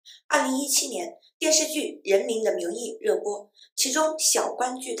2017年，电视剧《人民的名义》热播，其中小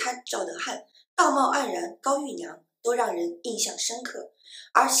官巨贪赵德汉、道貌岸然高玉娘都让人印象深刻。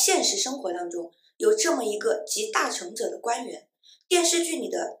而现实生活当中，有这么一个集大成者的官员，电视剧里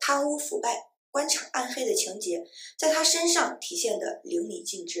的贪污腐败、官场暗黑的情节，在他身上体现得淋漓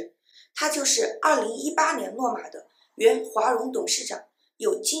尽致。他就是2018年落马的原华融董事长，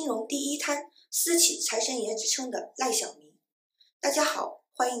有金融第一贪、私企财神爷之称的赖小民。大家好，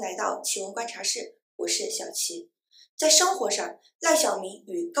欢迎来到奇闻观察室，我是小齐。在生活上，赖小民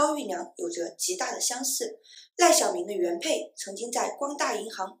与高玉娘有着极大的相似。赖小民的原配曾经在光大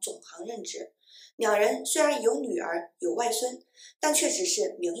银行总行任职，两人虽然有女儿有外孙，但却只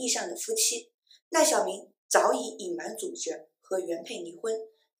是名义上的夫妻。赖小民早已隐瞒组织，和原配离婚，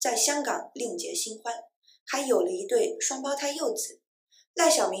在香港另结新欢，还有了一对双胞胎幼子。赖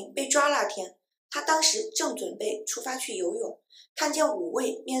小民被抓那天，他当时正准备出发去游泳，看见5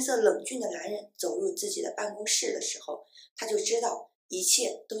位面色冷峻的男人走入自己的办公室的时候，他就知道一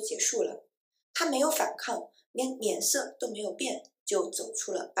切都结束了。他没有反抗，连脸色都没有变，就走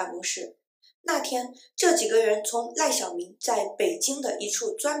出了办公室。那天，这几个人从赖小民在北京的一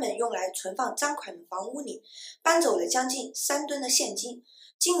处专门用来存放赃款的房屋里搬走了将近3吨的现金，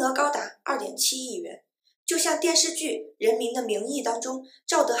金额高达2.7亿元。就像电视剧《人民的名义》当中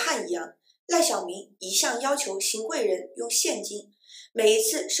赵德汉一样，赖小民一向要求行贿人用现金，每一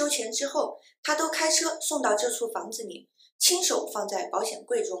次收钱之后，他都开车送到这处房子里，亲手放在保险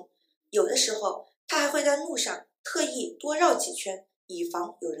柜中。有的时候，他还会在路上特意多绕几圈，以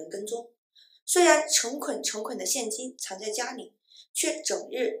防有人跟踪。虽然成捆的现金藏在家里，却整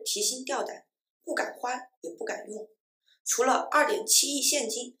日提心吊胆，不敢花也不敢用。除了2.7亿现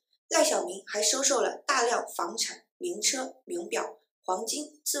金，赖小民还收受了大量房产、名车、名表、黄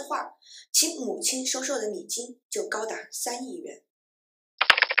金、字画，其母亲收受的礼金就高达3亿元。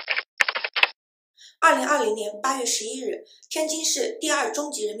2020年8月11日，天津市第二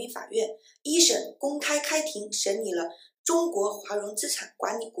中级人民法院一审公开开庭审理了中国华融资产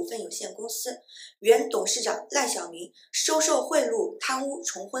管理股份有限公司原董事长赖小民收受贿赂贪污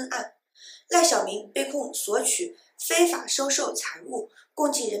重婚案。赖小民被控索取非法收受财物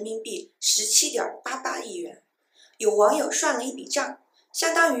共计人民币17.88亿元。有网友算了一笔账，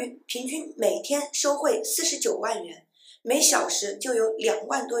相当于平均每天收贿49万元，每小时就有2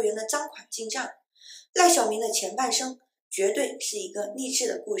万多元的赃款进账。赖小民的前半生绝对是一个励志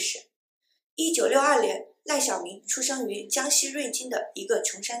的故事。1962年，赖小民出生于江西瑞金的一个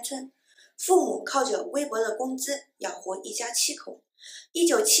穷山村，父母靠着微薄的工资养活一家7口。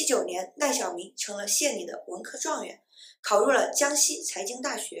1979年，赖小民成了县里的文科状元，考入了江西财经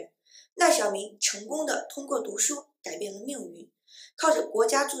大学。赖小民成功的通过读书改变了命运，靠着国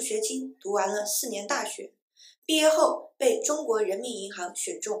家助学金读完了4年大学。毕业后被中国人民银行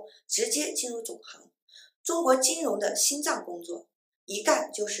选中，直接进入总行，中国金融的心脏工作，一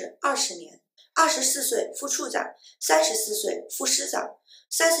干就是20年。24岁副处长，34岁副师长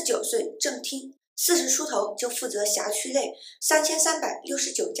，39岁正厅，40出头就负责辖区内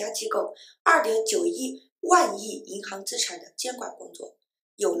3369家机构2.91万亿银行资产的监管工作。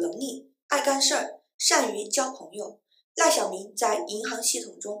有能力，爱干事儿，善于交朋友，赖小民在银行系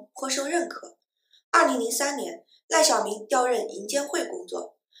统中颇受认可。2003年，赖小民调任银监会工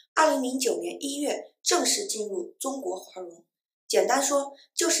作。2009年1月正式进入中国华融。简单说，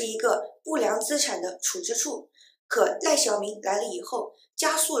就是一个不良资产的处置处。可赖小民来了以后，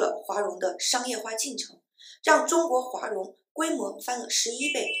加速了华融的商业化进程，让中国华融规模翻了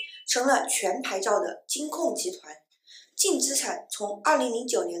11倍，成了全牌照的金控集团。净资产从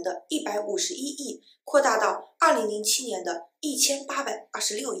2009年的151亿扩大到2007年的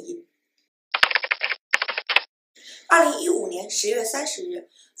1826亿。2015年10月30日，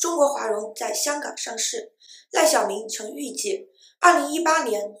中国华融在香港上市。赖小民曾预计2018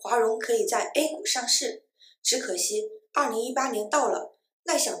年华融可以在 A 股上市，只可惜2018年到了，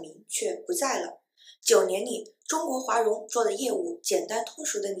赖小民却不在了。9年里，中国华融做的业务，简单通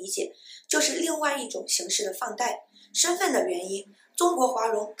俗的理解，就是另外一种形式的放贷。身份的原因，中国华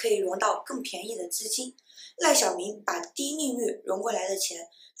融可以融到更便宜的资金，赖小民把低利率融过来的钱，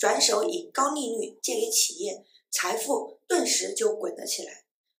转手以高利率借给企业，财富顿时就滚了起来。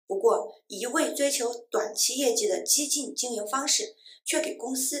不过，一味追求短期业绩的激进经营方式，却给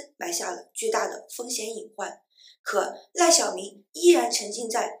公司埋下了巨大的风险隐患。可赖小民依然沉浸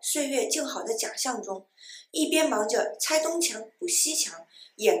在岁月静好的假象中，一边忙着拆东墙补西墙，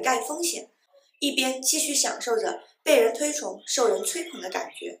掩盖风险，一边继续享受着被人推崇、受人吹捧的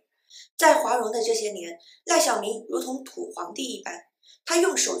感觉。在华融的这些年，赖小民如同土皇帝一般，他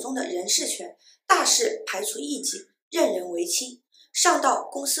用手中的人事权大肆排除异己，任人唯亲，上到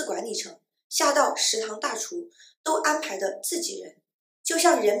公司管理层，下到食堂大厨，都安排的自己人，就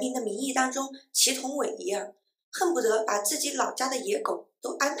像《人民的名义》当中祁同伟一样，恨不得把自己老家的野狗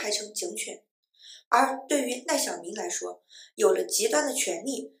都安排成警犬。而对于赖小民来说，有了极端的权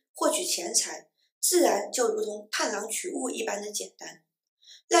力，获取钱财自然就如同探囊取物一般的简单。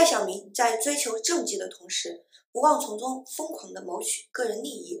赖小民在追求政绩的同时，不忘从中疯狂地谋取个人利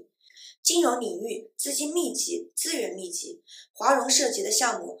益。金融领域资金密集，资源密集，华融涉及的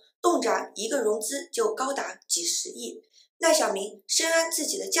项目动辄一个融资就高达几十亿。赖小民深谙自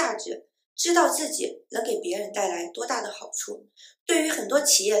己的价值，知道自己能给别人带来多大的好处。对于很多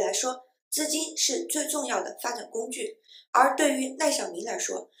企业来说，资金是最重要的发展工具，而对于赖小民来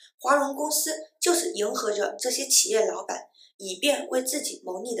说，华融公司就是迎合着这些企业老板，以便为自己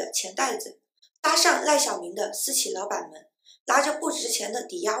谋利的钱袋子。搭上赖小民的私企老板们，拿着不值钱的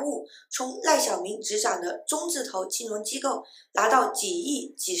抵押物，从赖小民执掌的中字头金融机构拿到几亿、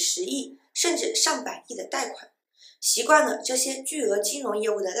几十亿，甚至上百亿的贷款。习惯了这些巨额金融业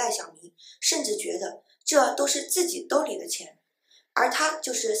务的赖小民，甚至觉得这都是自己兜里的钱，而他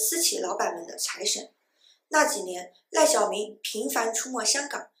就是私企老板们的财神。那几年，赖小民频繁出没香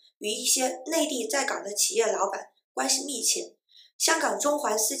港，与一些内地在港的企业老板关系密切。香港中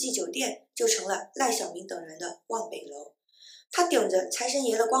环四季酒店就成了赖小民等人的望北楼。他顶着财神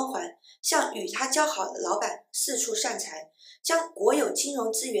爷的光环，向与他交好的老板四处散财，将国有金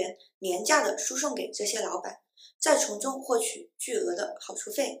融资源廉价地输送给这些老板，再从中获取巨额的好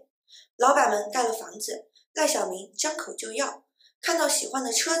处费。老板们盖了房子，赖小民张口就要，看到喜欢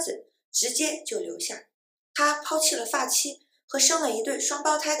的车子直接就留下。他抛弃了发妻，和生了一对双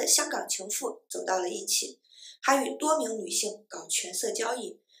胞胎的香港情妇走到了一起，还与多名女性搞权色交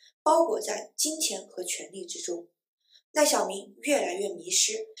易，包裹在金钱和权力之中。赖小民越来越迷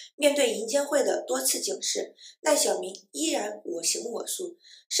失，面对银监会的多次警示，赖小民依然我行我素，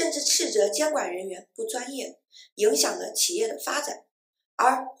甚至斥责监管人员不专业，影响了企业的发展。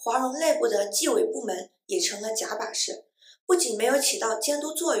而华融内部的纪委部门也成了假把式，不仅没有起到监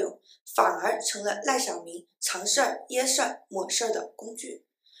督作用，反而成了赖小民藏事儿、掖事儿、抹事儿的工具。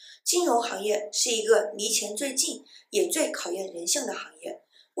金融行业是一个离钱最近也最考验人性的行业，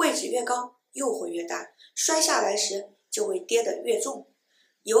位置越高，诱惑越大，摔下来时就会跌得越重。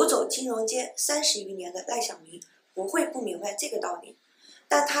游走金融街30余年的赖小民不会不明白这个道理，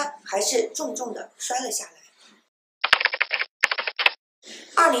但他还是重重地摔了下来。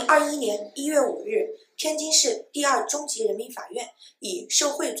2021年1月5日，天津市第二中级人民法院以受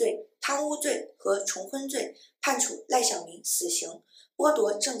贿罪、贪污罪和重婚罪判处赖小民死刑，剥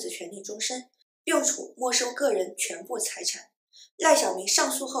夺政治权利终身，并处没收个人全部财产。赖小民上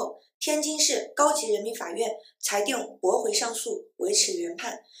诉后，天津市高级人民法院裁定驳回上诉，维持原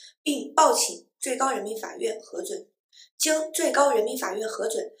判，并报请最高人民法院核准。经最高人民法院核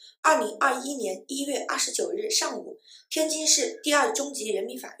准，2021年1月29日上午，天津市第二中级人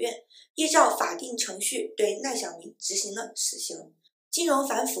民法院依照法定程序对赖小民执行了死刑。金融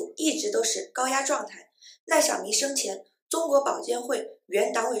反腐一直都是高压状态。赖小民生前，中国保监会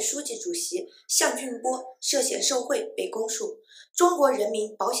原党委书记主席项俊波涉嫌受贿被公诉，中国人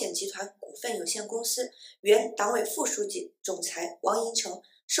民保险集团股份有限公司原党委副书记、总裁王银成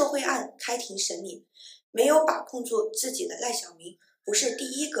受贿案开庭审理。没有把控住自己的赖小民不是第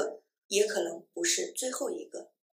一个，也可能不是最后一个。